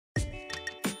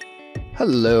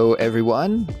Hello,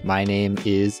 everyone. My name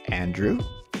is Andrew.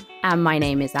 And my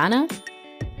name is Anna.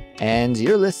 And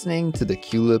you're listening to the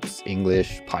Culips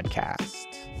English podcast.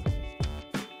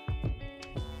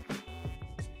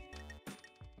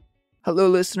 Hello,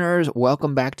 listeners.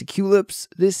 Welcome back to Culips.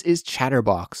 This is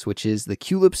Chatterbox, which is the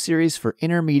Culips series for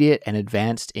intermediate and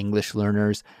advanced English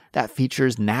learners that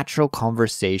features natural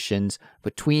conversations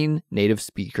between native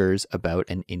speakers about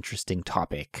an interesting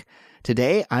topic.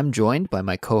 Today, I'm joined by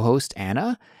my co-host,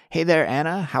 Anna. Hey there,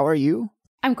 Anna. How are you?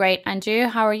 I'm great, Andrew.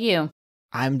 How are you?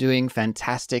 I'm doing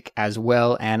fantastic as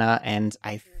well, Anna. And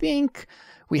I think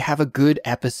we have a good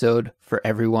episode for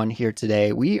everyone here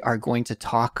today. We are going to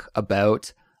talk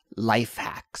about life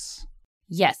hacks.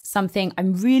 Yes, something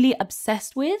I'm really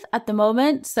obsessed with at the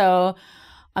moment. So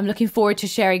I'm looking forward to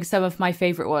sharing some of my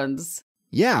favorite ones.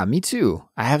 Yeah, me too.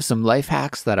 I have some life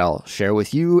hacks that I'll share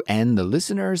with you and the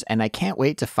listeners, and I can't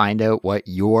wait to find out what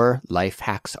your life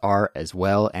hacks are as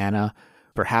well, Anna.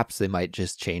 Perhaps they might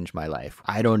just change my life.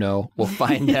 I don't know. We'll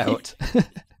find out.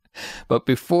 But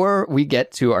before we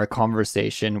get to our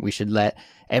conversation, we should let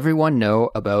everyone know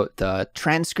about the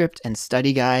transcript and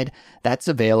study guide that's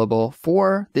available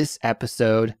for this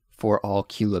episode for all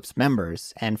Culips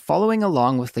members. And following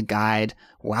along with the guide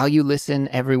while you listen,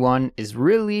 everyone, is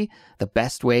really the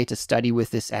best way to study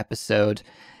with this episode.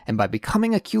 And by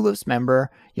becoming a Culips member,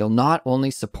 you'll not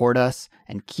only support us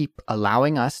and keep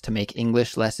allowing us to make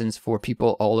English lessons for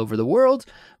people all over the world,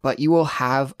 but you will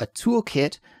have a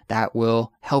toolkit that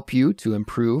will help you to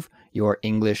improve your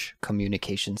English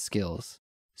communication skills.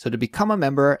 So to become a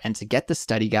member and to get the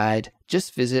study guide,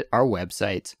 just visit our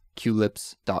website,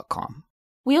 culips.com.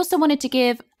 We also wanted to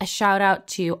give a shout out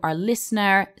to our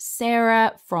listener,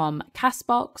 Sarah from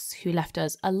Chatterbox, who left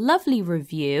us a lovely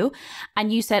review.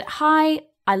 And you said, "Hi,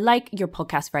 I like your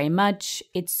podcast very much.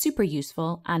 It's super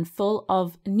useful and full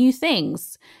of new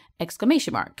things!"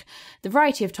 Exclamation mark. The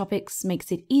variety of topics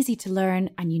makes it easy to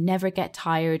learn and you never get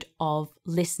tired of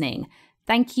listening.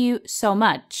 Thank you so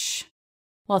much.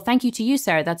 Well, thank you to you,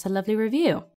 Sarah. That's a lovely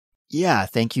review. Yeah,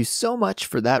 thank you so much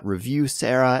for that review,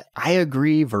 Sarah. I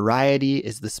agree, variety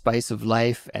is the spice of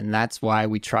life, and that's why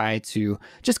we try to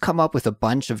just come up with a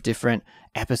bunch of different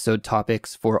episode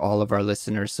topics for all of our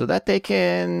listeners so that they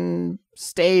can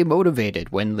stay motivated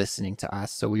when listening to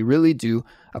us. So we really do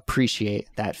appreciate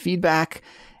that feedback.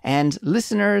 And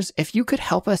listeners, if you could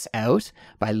help us out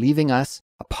by leaving us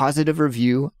a positive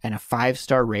review and a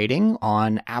 5-star rating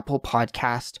on Apple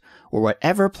Podcast or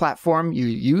whatever platform you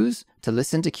use to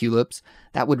listen to Culips,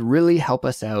 that would really help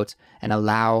us out and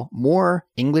allow more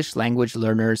English language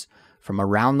learners from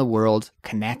around the world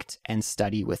connect and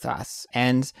study with us.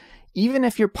 And even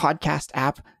if your podcast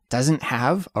app doesn't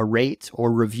have a rate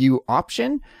or review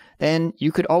option, then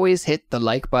you could always hit the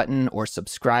like button or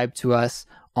subscribe to us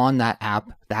on that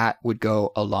app. That would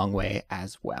go a long way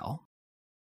as well.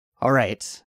 All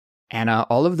right, Anna,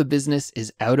 all of the business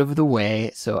is out of the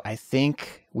way, so I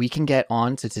think we can get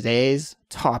on to today's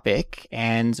topic,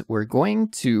 and we're going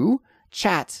to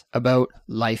chat about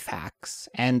life hacks.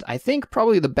 And I think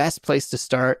probably the best place to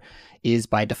start is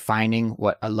by defining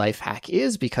what a life hack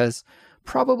is, because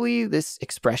probably this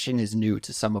expression is new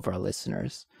to some of our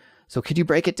listeners. So could you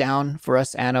break it down for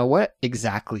us, Anna? What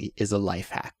exactly is a life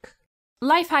hack?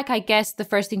 Life hack, I guess the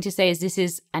first thing to say is this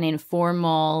is an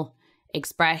informal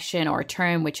expression or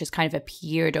term which has kind of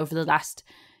appeared over the last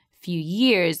few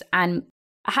years. And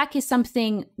a hack is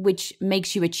something which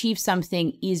makes you achieve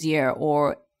something easier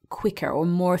or quicker or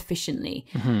more efficiently.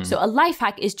 Mm-hmm. So a life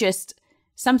hack is just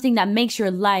something that makes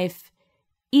your life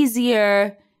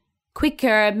easier,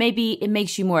 quicker. Maybe it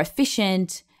makes you more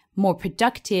efficient, more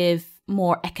productive,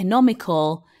 more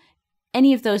economical.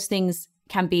 Any of those things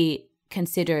can be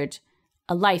considered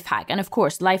a life hack. And of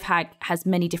course, life hack has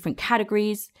many different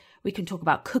categories. We can talk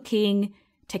about cooking,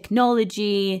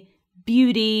 technology,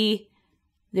 beauty.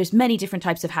 There's many different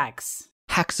types of hacks.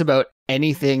 Hacks about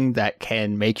anything that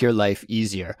can make your life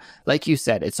easier. Like you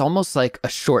said, it's almost like a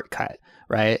shortcut,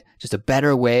 right? Just a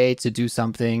better way to do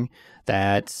something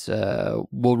that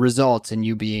will result in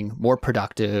you being more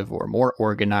productive or more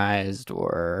organized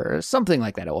or something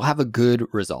like that. It will have a good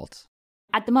result.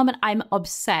 At the moment, I'm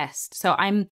obsessed. So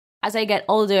as I get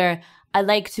older, I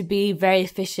like to be very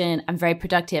efficient and very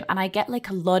productive. And I get like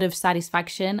a lot of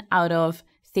satisfaction out of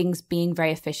things being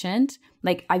very efficient.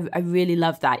 Like I really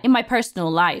love that in my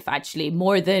personal life, actually,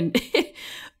 more than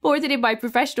in my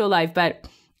professional life. But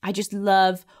I just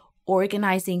love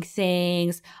organizing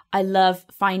things. I love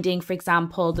finding, for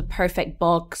example, the perfect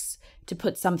box to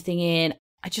put something in.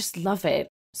 I just love it.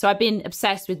 So I've been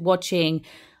obsessed with watching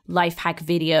life hack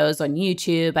videos on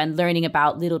YouTube and learning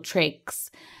about little tricks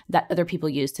that other people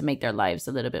use to make their lives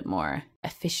a little bit more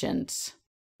efficient.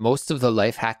 Most of the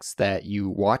life hacks that you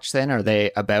watch then, are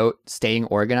they about staying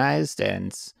organized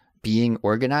and being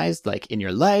organized, like in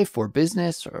your life or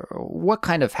business, or what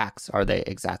kind of hacks are they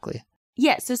exactly?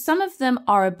 Yeah, so some of them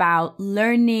are about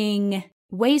learning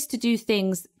ways to do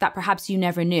things that perhaps you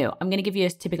never knew. I'm going to give you a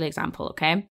typical example,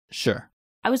 okay? Sure.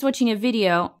 I was watching a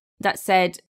video that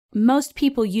said most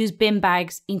people use bin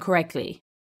bags incorrectly.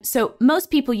 So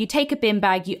most people, you take a bin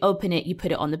bag, you open it, you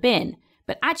put it on the bin.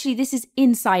 But actually, this is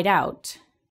inside out.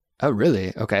 Oh,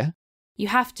 really? Okay. You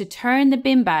have to turn the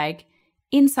bin bag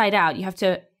inside out. You have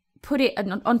to put it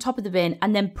on top of the bin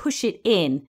and then push it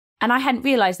in. And I hadn't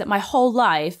realized that my whole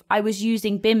life I was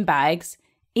using bin bags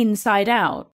inside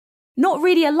out. Not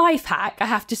really a life hack, I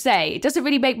have to say. It doesn't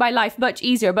really make my life much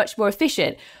easier, much more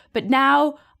efficient. But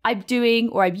now I'm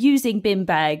using bin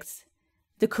bags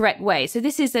the correct way. So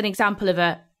this is an example of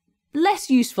a less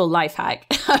useful life hack,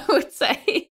 I would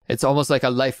say. It's almost like a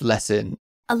life lesson.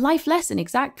 A life lesson,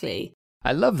 exactly.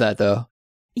 I love that, though.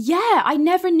 Yeah, I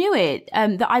never knew it,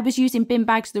 that I was using bin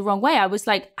bags the wrong way. I was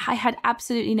like, I had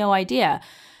absolutely no idea.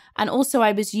 And also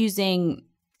I was using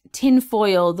tin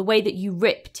foil, the way that you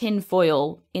rip tin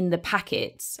foil in the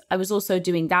packets. I was also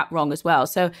doing that wrong as well.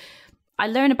 So I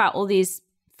learn about all these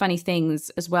funny things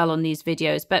as well on these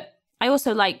videos. But I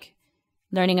also like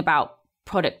learning about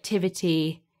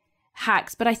productivity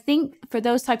hacks. But I think for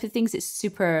those types of things, it's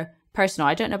super personal.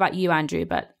 I don't know about you, Andrew,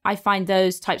 but I find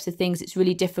those types of things, it's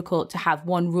really difficult to have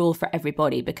one rule for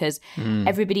everybody because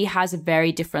everybody has a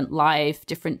very different life,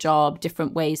 different job,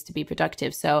 different ways to be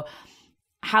productive. So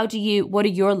what are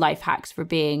your life hacks for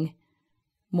being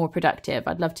more productive?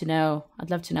 I'd love to know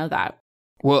that.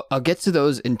 Well, I'll get to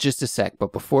those in just a sec,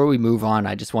 but before we move on,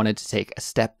 I just wanted to take a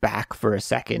step back for a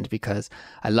second because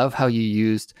I love how you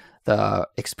used the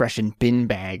expression bin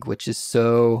bag, which is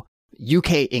so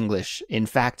UK English. In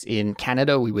fact, in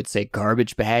Canada, we would say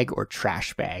garbage bag or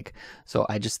trash bag. So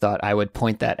I just thought I would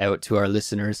point that out to our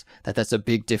listeners, that that's a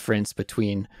big difference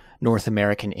between North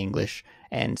American English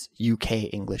and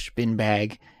UK English, bin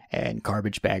bag and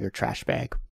garbage bag or trash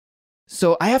bag.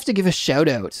 So I have to give a shout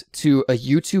out to a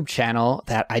YouTube channel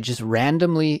that I just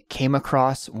randomly came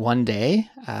across one day,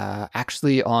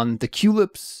 actually on the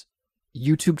Culips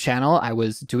YouTube channel. I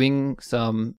was doing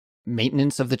some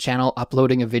maintenance of the channel,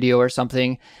 uploading a video or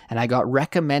something, and I got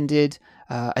recommended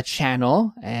a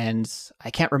channel, and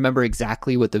I can't remember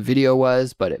exactly what the video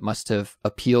was, but it must have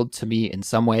appealed to me in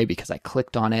some way because I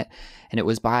clicked on it, and it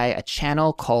was by a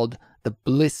channel called the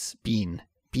Bliss Bean,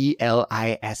 Blissbean.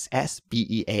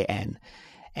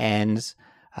 And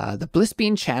the Bliss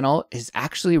Bean channel is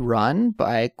actually run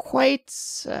by quite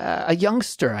a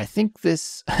youngster. I think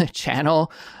this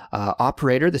channel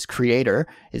operator, this creator,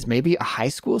 is maybe a high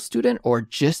school student or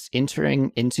just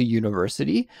entering into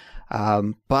university.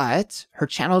 But her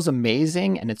channel is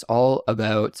amazing, and it's all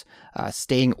about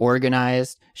staying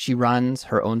organized. She runs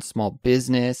her own small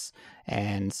business,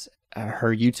 and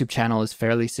her YouTube channel is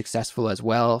fairly successful as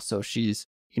well. So she's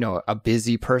a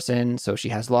busy person. So she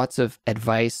has lots of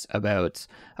advice about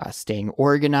staying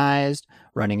organized,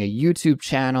 running a YouTube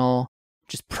channel,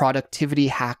 just productivity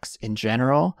hacks in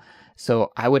general.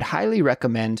 So I would highly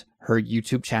recommend her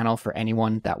YouTube channel for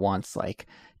anyone that wants like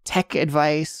tech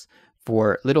advice,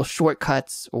 for little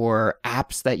shortcuts or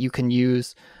apps that you can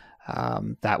use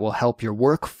that will help your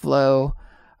workflow.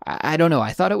 I don't know.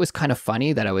 I thought it was kind of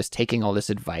funny that I was taking all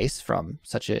this advice from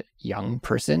such a young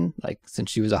person, like since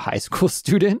she was a high school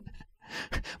student.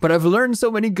 But I've learned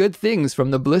so many good things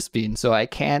from the Bliss Bean, so I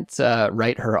can't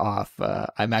write her off.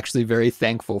 I'm actually very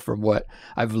thankful for what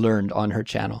I've learned on her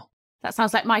channel. That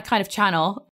sounds like my kind of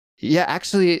channel. Yeah,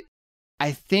 actually,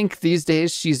 I think these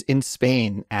days she's in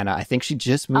Spain, Anna. I think she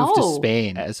just moved to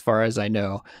Spain, as far as I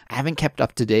know. I haven't kept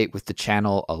up to date with the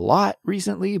channel a lot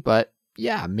recently, but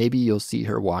yeah, maybe you'll see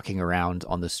her walking around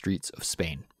on the streets of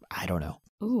Spain. I don't know.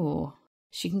 Ooh,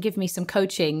 she can give me some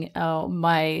coaching,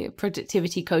 my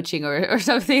productivity coaching or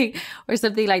something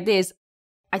like this.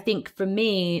 I think for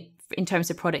me, in terms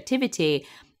of productivity,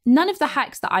 none of the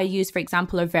hacks that I use, for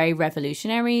example, are very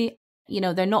revolutionary.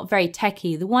 They're not very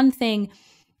techy. The one thing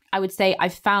I would say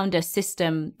I've found a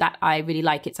system that I really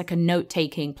like. It's like a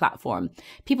note-taking platform.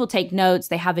 People take notes,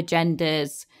 they have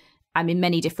agendas, in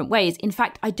many different ways. In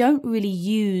fact, I don't really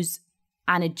use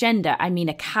an agenda. I mean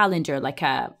a calendar, like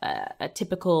a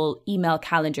typical email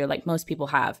calendar like most people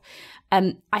have.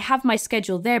 I have my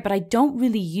schedule there, but I don't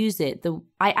really use it.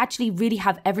 I actually really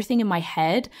have everything in my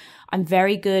head. I'm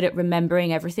very good at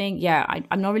remembering everything. Yeah,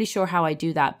 I'm not really sure how I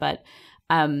do that, but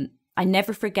I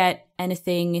never forget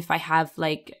anything if I have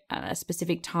like a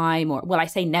specific time I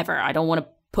say never. I don't want to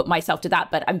put myself to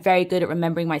that, but I'm very good at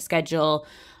remembering my schedule.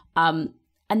 And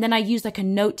then I use like a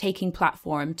note-taking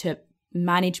platform to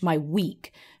manage my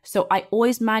week. So I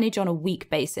always manage on a week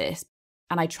basis,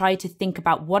 and I try to think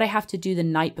about what I have to do the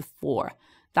night before.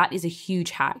 That is a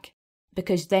huge hack,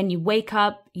 because then you wake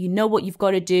up, you know what you've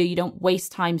got to do. You don't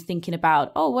waste time thinking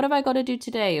about, oh, what have I got to do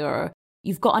today? Or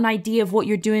you've got an idea of what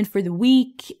you're doing for the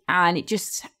week, and it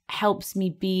just helps me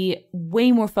be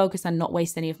way more focused and not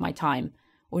waste any of my time,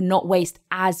 or not waste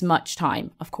as much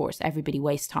time. Of course, everybody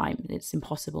wastes time. It's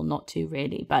impossible not to,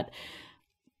 really. But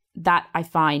that I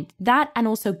find, that and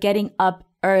also getting up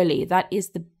early, that is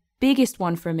the biggest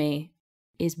one for me,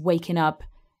 is waking up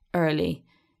early.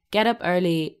 Get up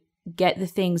early, get the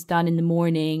things done in the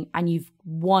morning, and you've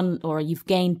won, or you've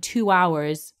gained 2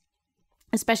 hours,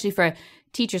 especially for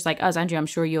teachers like us, Andrea. I'm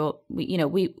sure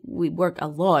we work a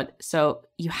lot, so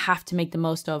you have to make the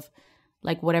most of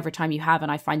like whatever time you have.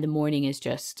 And I find the morning is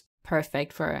just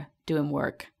perfect for doing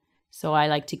work. So I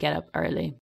like to get up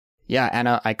early. Yeah,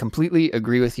 Anna, I completely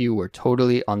agree with you. We're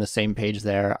totally on the same page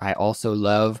there. I also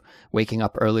love waking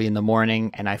up early in the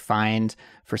morning, and I find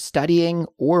for studying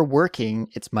or working,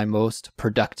 it's my most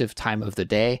productive time of the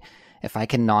day. If I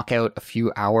can knock out a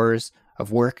few hours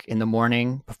of work in the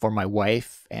morning before my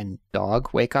wife and dog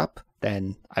wake up,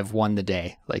 then I've won the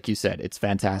day. Like you said, it's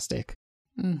fantastic.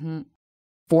 Mm-hmm.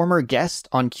 Former guest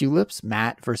on Culips,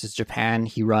 Matt versus Japan,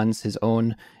 he runs his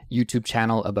own YouTube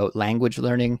channel about language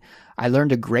learning. I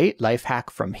learned a great life hack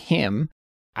from him.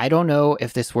 I don't know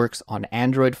if this works on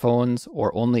Android phones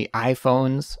or only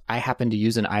iPhones. I happen to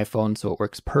use an iPhone, so it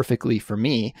works perfectly for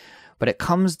me. But it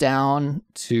comes down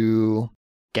to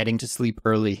getting to sleep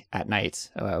early at night,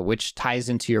 which ties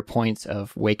into your point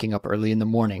of waking up early in the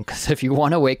morning. Because if you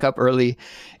want to wake up early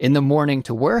in the morning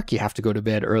to work, you have to go to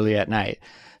bed early at night.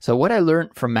 So what I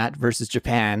learned from Matt versus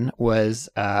Japan was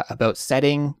about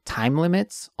setting time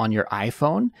limits on your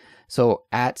iPhone. So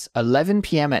at 11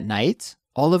 p.m. at night,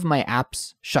 all of my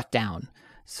apps shut down.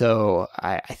 So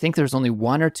I think there's only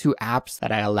 1 or 2 apps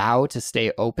that I allow to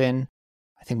stay open.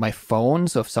 I think my phone,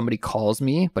 so if somebody calls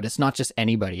me, but it's not just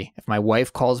anybody. If my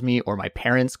wife calls me or my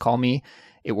parents call me,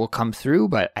 it will come through,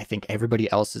 but I think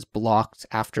everybody else is blocked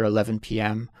after 11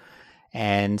 p.m.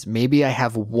 And maybe I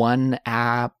have one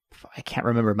app, I can't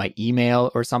remember, my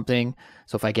email or something.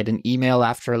 So if I get an email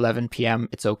after 11 p.m.,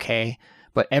 it's okay.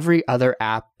 But every other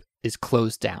app is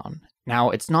closed down.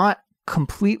 Now, it's not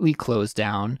completely closed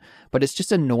down, but it's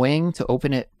just annoying to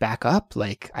open it back up.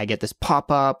 Like I get this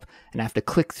pop-up and I have to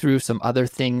click through some other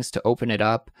things to open it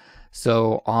up.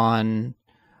 So on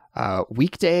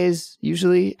weekdays,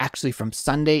 usually, actually from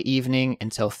Sunday evening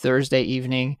until Thursday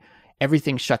evening,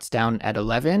 everything shuts down at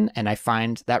 11. And I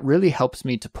find that really helps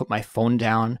me to put my phone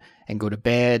down and go to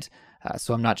bed.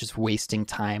 So I'm not just wasting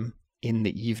time in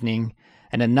the evening.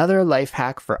 And another life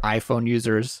hack for iPhone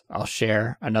users, I'll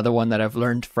share another one that I've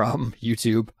learned from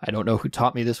YouTube. I don't know who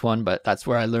taught me this one, but that's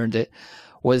where I learned it,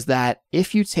 was that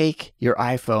if you take your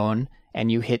iPhone and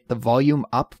you hit the volume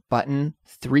up button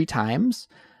 3 times,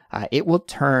 it will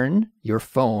turn your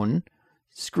phone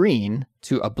screen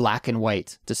to a black and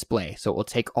white display. So it will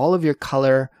take all of your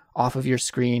color off of your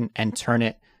screen and turn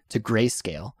it to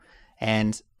grayscale.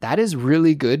 And that is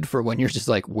really good for when you're just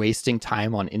like wasting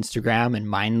time on Instagram and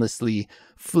mindlessly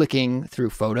flicking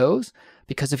through photos.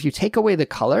 Because if you take away the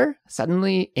color,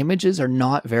 suddenly images are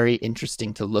not very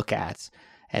interesting to look at.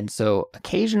 And so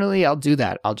occasionally I'll do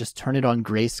that. I'll just turn it on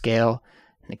grayscale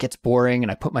and it gets boring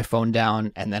and I put my phone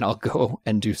down and then I'll go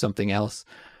and do something else.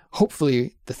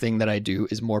 Hopefully the thing that I do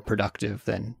is more productive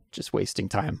than just wasting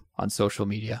time on social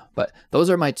media. But those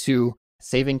are my 2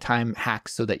 saving time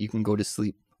hacks so that you can go to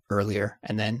sleep earlier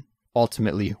and then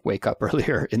ultimately wake up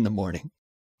earlier in the morning.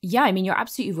 Yeah, I mean, you're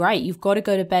absolutely right. You've got to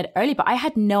go to bed early, but I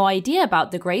had no idea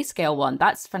about the grayscale one.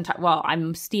 That's fantastic. Well,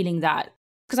 I'm stealing that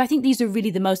because I think these are really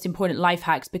the most important life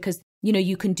hacks because, you know,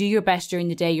 you can do your best during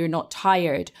the day. You're not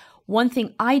tired. One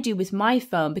thing I do with my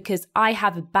phone, because I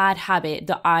have a bad habit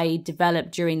that I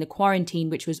developed during the quarantine,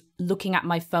 which was looking at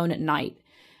my phone at night.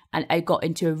 And I got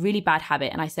into a really bad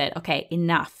habit and I said, okay,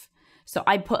 enough. So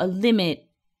I put a limit.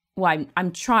 Well,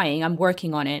 I'm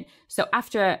working on it. So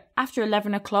after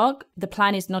 11 o'clock, the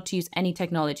plan is not to use any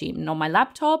technology, not my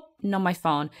laptop, not my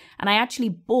phone. And I actually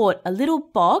bought a little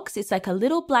box. It's like a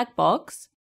little black box.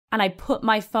 And I put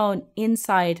my phone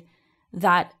inside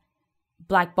that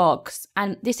black box.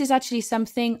 And this is actually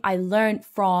something I learned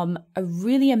from a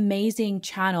really amazing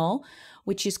channel,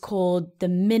 which is called the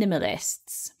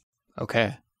Minimalists.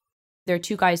 Okay. There are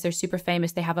 2 guys, they're super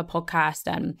famous. They have a podcast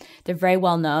and they're very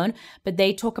well known, but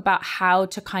they talk about how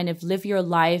to kind of live your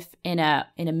life in a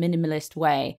minimalist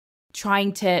way,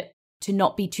 trying to to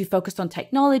not be too focused on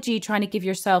technology, trying to give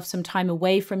yourself some time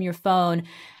away from your phone.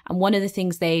 And one of the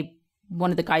things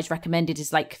one of the guys recommended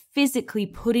is like physically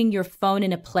putting your phone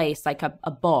in a place, like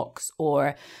a box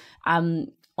or on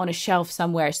a shelf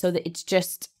somewhere, so that it's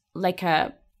just like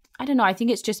I don't know, I think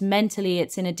it's just mentally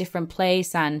it's in a different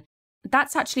place. And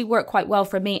that's actually worked quite well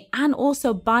for me. And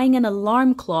also buying an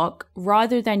alarm clock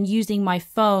rather than using my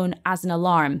phone as an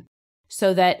alarm,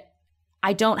 so that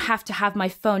I don't have to have my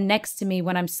phone next to me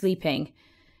when I'm sleeping.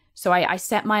 So I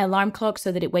set my alarm clock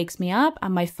so that it wakes me up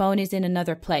and my phone is in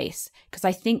another place. Because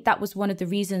I think that was one of the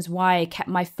reasons why I kept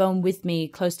my phone with me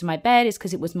close to my bed, is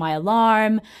because it was my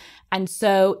alarm. And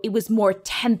so it was more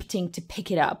tempting to pick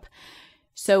it up.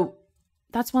 So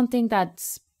that's one thing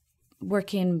that's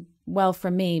working well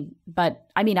for me. But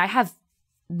I mean, I have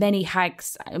many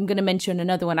hacks. I'm going to mention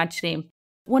another one actually.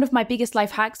 One of my biggest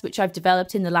life hacks, which I've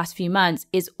developed in the last few months,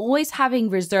 is always having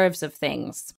reserves of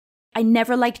things. I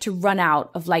never like to run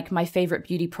out of like my favorite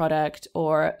beauty product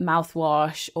or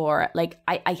mouthwash, or like,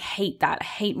 I hate that. I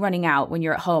hate running out when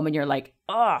you're at home and you're like,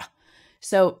 ugh.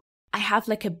 So I have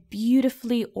like a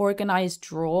beautifully organized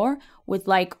drawer with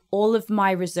like all of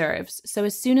my reserves. So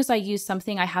as soon as I use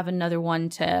something, I have another one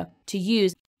to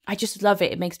use. I just love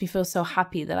it. It makes me feel so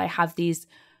happy that I have these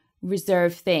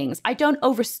reserve things. I don't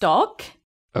overstock.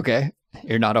 Okay.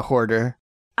 You're not a hoarder.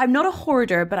 I'm not a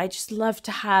hoarder, but I just love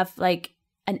to have like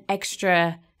an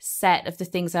extra set of the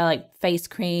things I like: face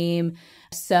cream,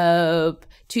 soap,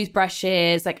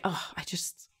 toothbrushes. Like, oh, I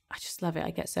just love it.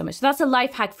 I get so much. So that's a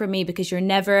life hack for me, because you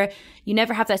never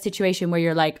have that situation where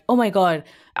you're like, oh my God,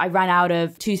 I ran out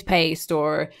of toothpaste,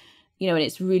 or, you know, and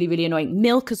it's really, really annoying.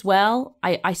 Milk as well.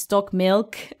 I stock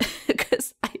milk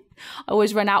because I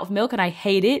always run out of milk and I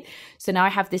hate it. So now I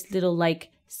have this little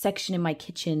like section in my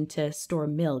kitchen to store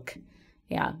milk.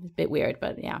 Yeah, it's a bit weird,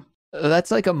 but yeah.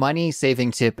 That's like a money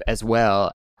saving tip as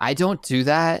well. I don't do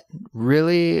that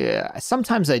really.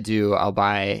 Sometimes I do. I'll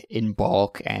buy in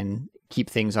bulk and keep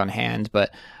things on hand,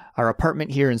 but our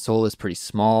apartment here in Seoul is pretty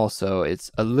small, so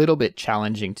it's a little bit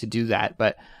challenging to do that.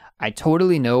 But I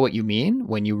totally know what you mean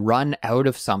when you run out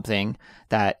of something,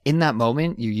 that in that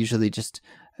moment you usually just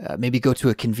maybe go to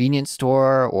a convenience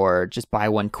store or just buy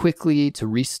one quickly to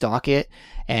restock it,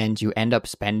 and you end up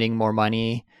spending more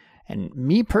money. And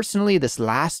me personally, this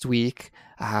last week,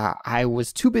 I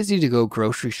was too busy to go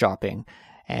grocery shopping.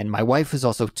 And my wife was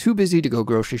also too busy to go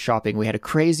grocery shopping. We had a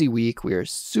crazy week. We were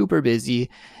super busy.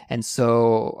 And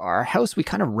so our house, we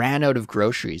kind of ran out of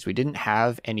groceries. We didn't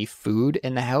have any food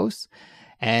in the house.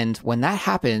 And when that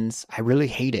happens, I really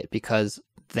hate it, because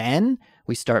then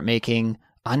we start making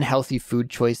unhealthy food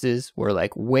choices. We're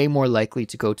like way more likely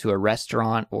to go to a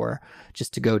restaurant or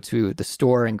just to go to the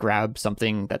store and grab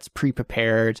something that's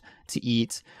pre-prepared to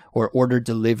eat, or order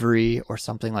delivery or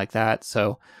something like that.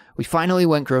 So we finally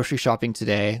went grocery shopping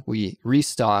today. We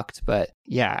restocked, but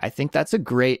yeah, I think that's a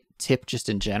great tip just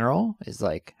in general, is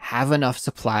like have enough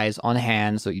supplies on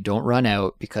hand so you don't run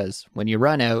out, because when you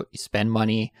run out, you spend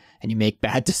money and you make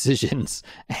bad decisions,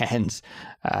 and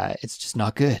it's just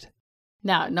not good.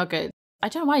 No, not good. I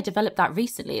don't know why I developed that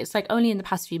recently. It's like only in the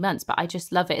past few months, but I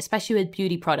just love it, especially with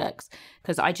beauty products,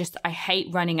 because I hate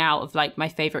running out of like my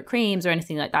favorite creams or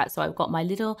anything like that. So I've got my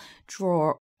little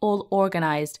drawer all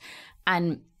organized.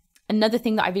 And another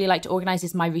thing that I really like to organize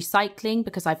is my recycling,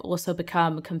 because I've also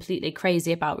become completely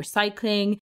crazy about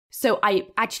recycling. So I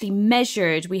actually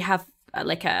measured, we have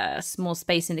like a small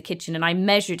space in the kitchen, and I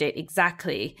measured it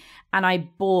exactly. And I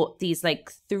bought these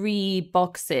like 3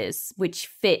 boxes which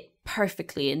fit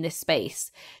perfectly in this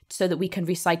space so that we can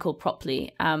recycle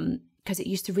properly. Because it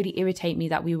used to really irritate me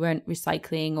that we weren't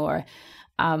recycling, or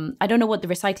I don't know what the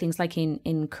recycling is like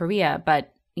in Korea,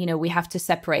 but you know, we have to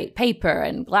separate paper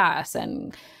and glass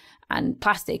and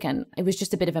plastic, and it was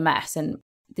just a bit of a mess. And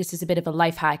this is a bit of a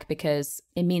life hack, because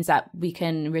it means that we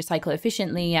can recycle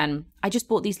efficiently. And I just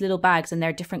bought these little bags, and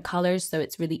they're different colors, so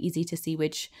it's really easy to see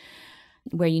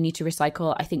where you need to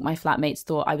recycle. I think my flatmates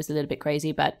thought I was a little bit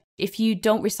crazy, but if you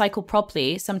don't recycle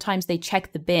properly, sometimes they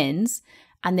check the bins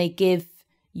and they give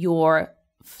your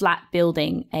flat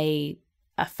building a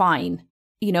fine,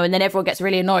 you know, and then everyone gets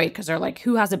really annoyed because they're like,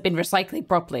 who hasn't been recycling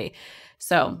properly?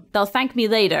 So they'll thank me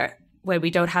later when we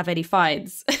don't have any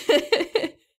fines.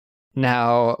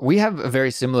 Now, we have a very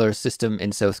similar system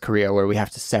in South Korea where we have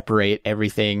to separate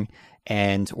everything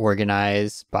and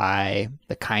organize by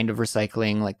the kind of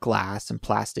recycling, like glass and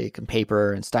plastic and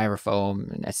paper and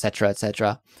styrofoam and et cetera, et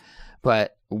cetera.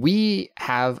 But we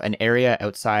have an area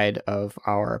outside of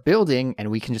our building,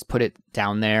 and we can just put it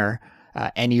down there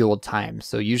any old time.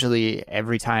 So usually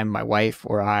every time my wife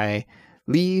or I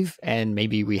leave and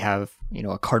maybe we have,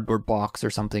 a cardboard box or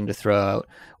something to throw out,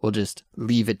 we'll just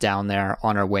leave it down there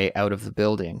on our way out of the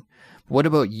building. What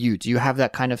about you? Do you have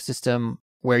that kind of system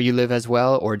where you live as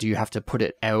well, or do you have to put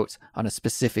it out on a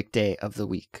specific day of the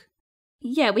week?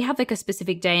 Yeah, we have like a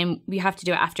specific day and we have to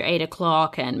do it after 8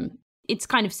 o'clock, and it's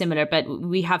kind of similar, but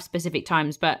we have specific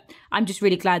times. But I'm just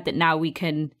really glad that now we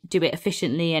can do it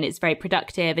efficiently and it's very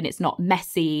productive and it's not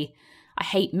messy. I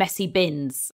hate messy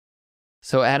bins.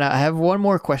 So Anna, I have one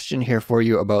more question here for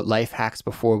you about life hacks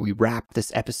before we wrap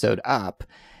this episode up.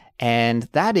 And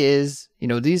that is,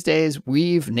 these days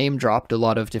we've name dropped a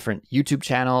lot of different YouTube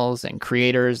channels and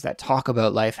creators that talk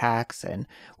about life hacks. And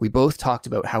we both talked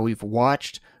about how we've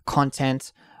watched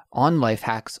content on life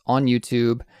hacks on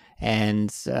YouTube,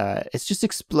 and it's just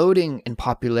exploding in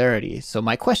popularity. So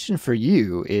my question for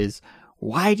you is,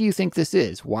 why do you think this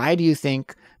is? Why do you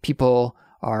think people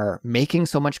are making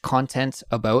so much content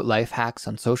about life hacks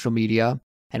on social media?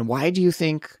 And why do you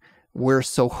think we're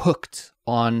so hooked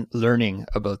on learning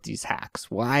about these hacks?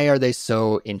 Why are they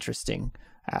so interesting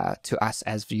to us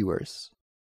as viewers?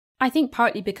 I think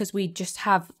partly because we just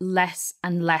have less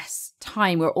and less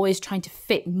time. We're always trying to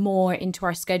fit more into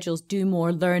our schedules, do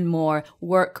more, learn more,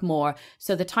 work more.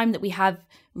 So the time that we have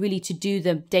really to do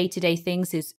the day-to-day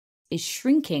things is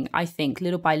shrinking, I think,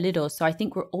 little by little. So I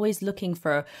think we're always looking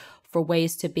for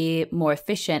ways to be more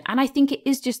efficient. And I think it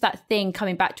is just that thing,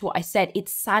 coming back to what I said,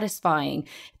 it's satisfying.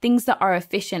 Things that are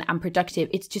efficient and productive,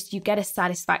 it's just, you get a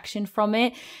satisfaction from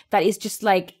it that is just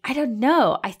like, I don't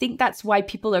know. I think that's why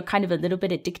people are kind of a little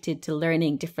bit addicted to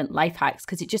learning different life hacks,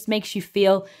 because it just makes you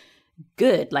feel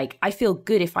good. Like, I feel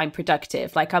good if I'm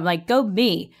productive. Like, I'm like, go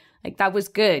me. Like, that was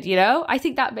good, I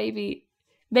think that maybe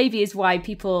is why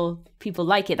people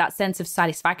like it, that sense of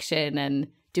satisfaction and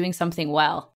doing something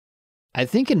well. I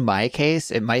think in my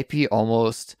case, it might be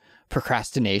almost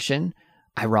procrastination,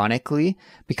 ironically,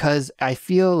 because I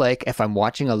feel like if I'm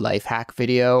watching a life hack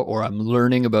video or I'm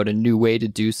learning about a new way to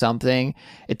do something,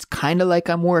 it's kind of like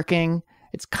I'm working.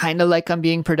 It's kind of like I'm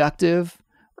being productive,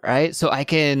 right? So I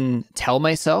can tell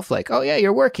myself like, oh yeah,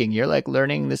 you're working. You're like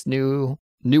learning this new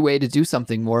way to do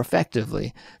something more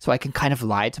effectively. So I can kind of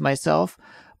lie to myself.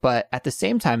 But at the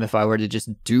same time, if I were to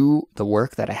just do the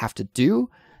work that I have to do,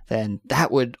 then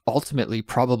that would ultimately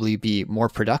probably be more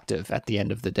productive at the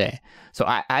end of the day. So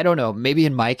I don't know, maybe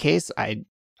in my case, I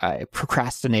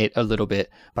procrastinate a little bit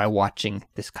by watching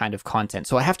this kind of content.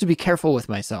 So I have to be careful with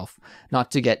myself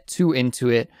not to get too into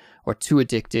it or too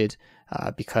addicted,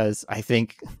 because I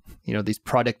think, these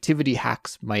productivity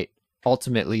hacks might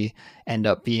ultimately end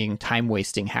up being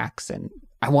time-wasting hacks. And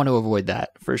I want to avoid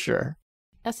that for sure.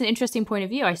 That's an interesting point of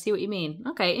view. I see what you mean.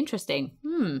 Okay, interesting.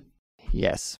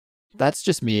 Yes. That's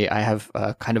just me. I have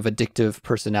a kind of addictive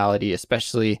personality,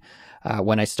 especially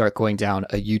when I start going down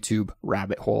a YouTube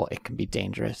rabbit hole. It can be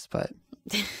dangerous, but...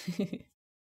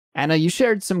 Anna, you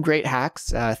shared some great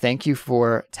hacks. Thank you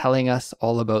for telling us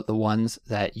all about the ones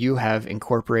that you have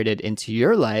incorporated into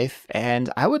your life. And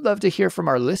I would love to hear from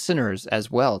our listeners as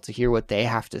well, to hear what they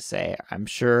have to say. I'm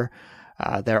sure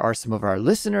there are some of our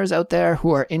listeners out there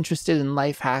who are interested in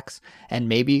life hacks and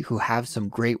maybe who have some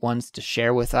great ones to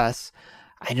share with us.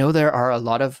 I know there are a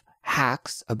lot of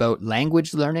hacks about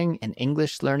language learning and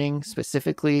English learning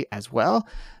specifically as well.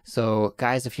 So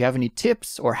guys, if you have any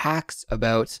tips or hacks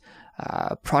about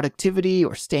productivity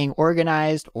or staying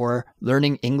organized or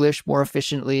learning English more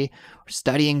efficiently or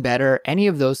studying better, any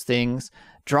of those things,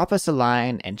 drop us a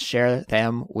line and share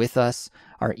them with us.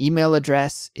 Our email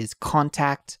address is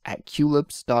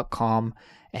contact@culips.com,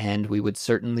 and we would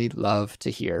certainly love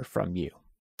to hear from you.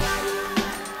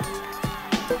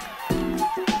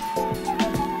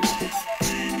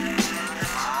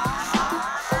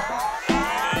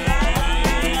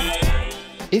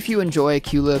 If you enjoy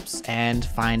Culips and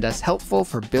find us helpful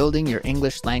for building your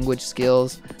English language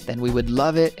skills, then we would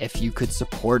love it if you could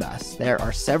support us. There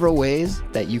are several ways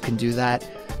that you can do that.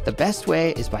 The best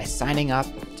way is by signing up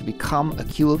to become a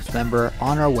Culips member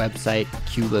on our website,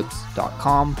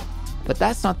 culips.com. But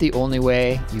that's not the only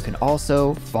way. You can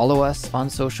also follow us on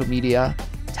social media,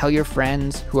 tell your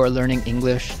friends who are learning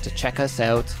English to check us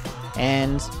out,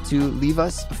 and to leave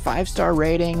us a 5-star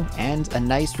rating and a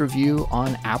nice review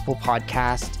on Apple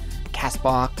Podcast,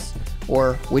 Castbox,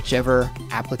 or whichever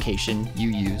application you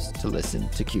use to listen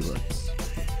to Culips.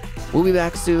 We'll be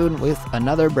back soon with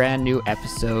another brand new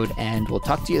episode, and we'll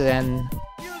talk to you then.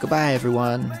 Goodbye,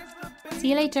 everyone. See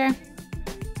you later.